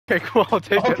Okay, cool. I'll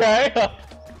take it. Okay.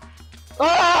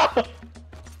 Ah!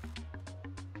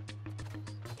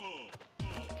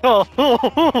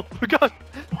 Oh, God.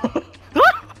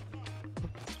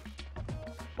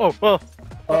 Oh, well.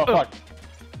 Oh fuck.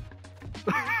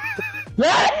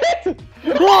 What?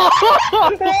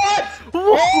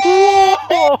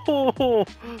 Whoa!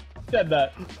 Said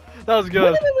that. That was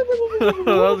good. That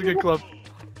was a good clip.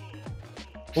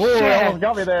 Ooh, you almost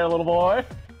got me there, little boy.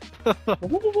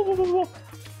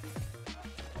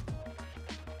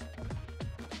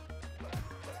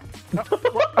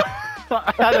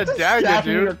 I had a dagger, Stab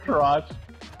me in dude. your crotch.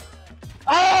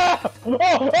 Ah! Oh,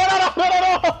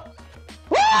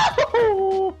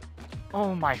 no!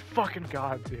 Oh my fucking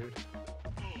god, dude.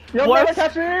 You'll What? never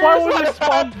catch me! Why would it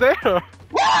spawn there?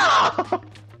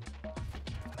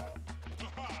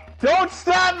 Don't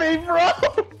stab me, bro!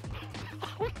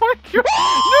 Oh my god!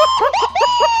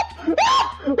 No!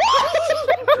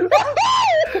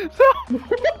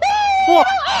 What?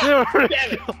 There we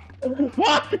go.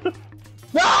 Fuck!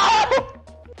 No!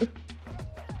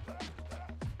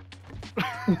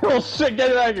 Oh shit,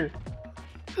 get it out of here!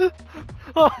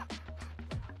 Oh,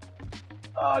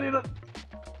 Oh, I need a...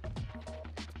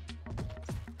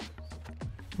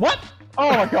 What? Oh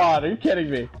my god, are you kidding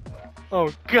me?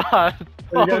 oh god. Are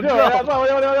Oh you gonna do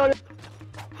it?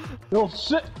 no. Oh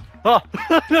shit! Oh,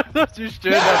 you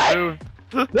straight up moved.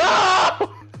 No!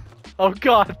 Oh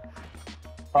god.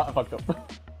 Oh, I fucked up.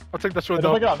 I'll take that short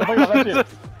Don't pick it up, don't pick it up, that's it.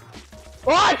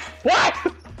 What? What?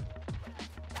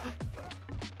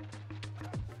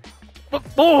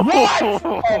 Oh! What?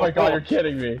 Oh my god, you're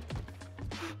kidding me.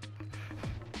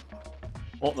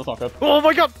 Oh, that's not good. Oh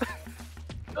my god!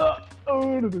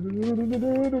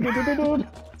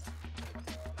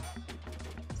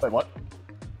 Wait, what?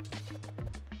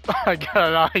 I got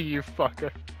an eye, you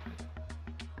fucker.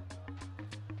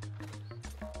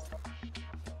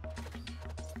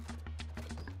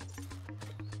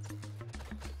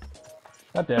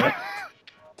 God damn it.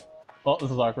 Oh,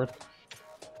 this is awkward.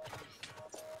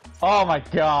 Oh my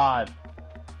god.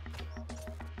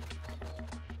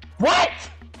 What?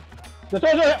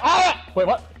 Ah! Wait,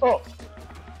 what? Oh.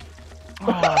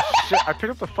 Oh shit, I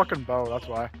picked up the fucking bow, that's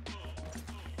why.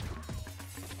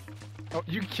 Oh,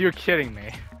 you're kidding me.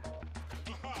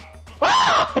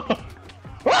 Ah!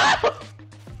 Ah!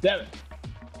 Damn it.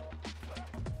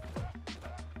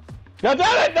 God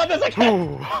damn it! Not this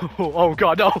again! Oh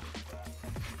god, no!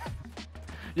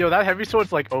 Yo, that heavy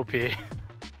sword's like OP.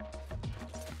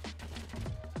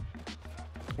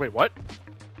 Wait, what?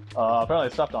 Apparently I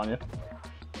stepped on you.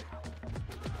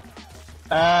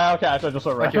 Okay, I should just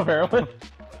went right, Okay. apparently.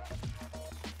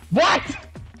 What?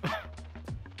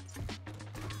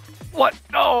 What?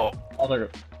 No! I'll take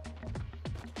it.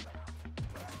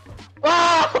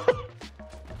 Ah!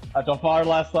 I jumped hard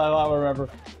last time, I remember.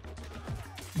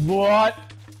 What?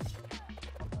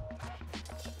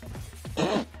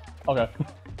 Okay.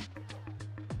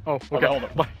 Oh, Okay, okay. hold on.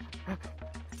 What?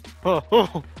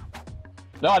 Oh.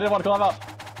 No, I didn't want to climb out.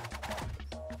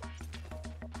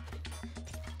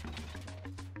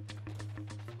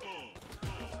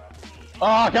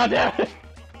 Oh, god damn it!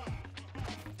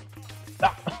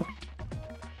 Ah.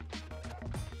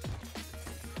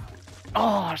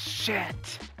 Oh,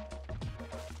 shit!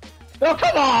 No,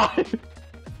 come on!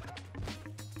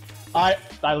 I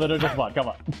literally just won, come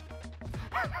on.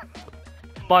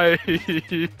 Bye!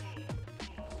 Damn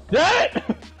it!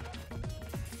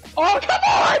 Oh, come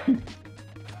on!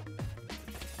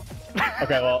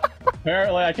 Okay, well,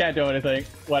 apparently I can't do anything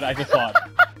when I just won.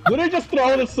 Literally just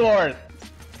throw the sword!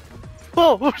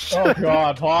 Oh, shit! Oh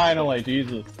god, finally,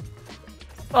 Jesus.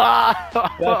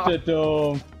 Ah! That's it,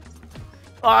 Doom.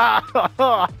 Ah!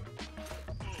 God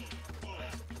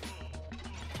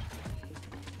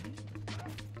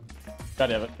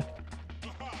damn it.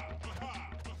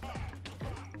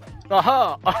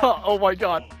 Aha! Oh my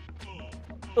god!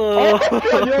 Oh my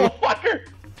god, you little fucker!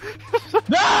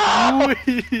 No!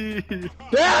 Whee!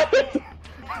 Damn it!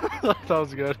 That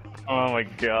was good. Oh my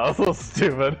god, so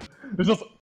stupid. It's just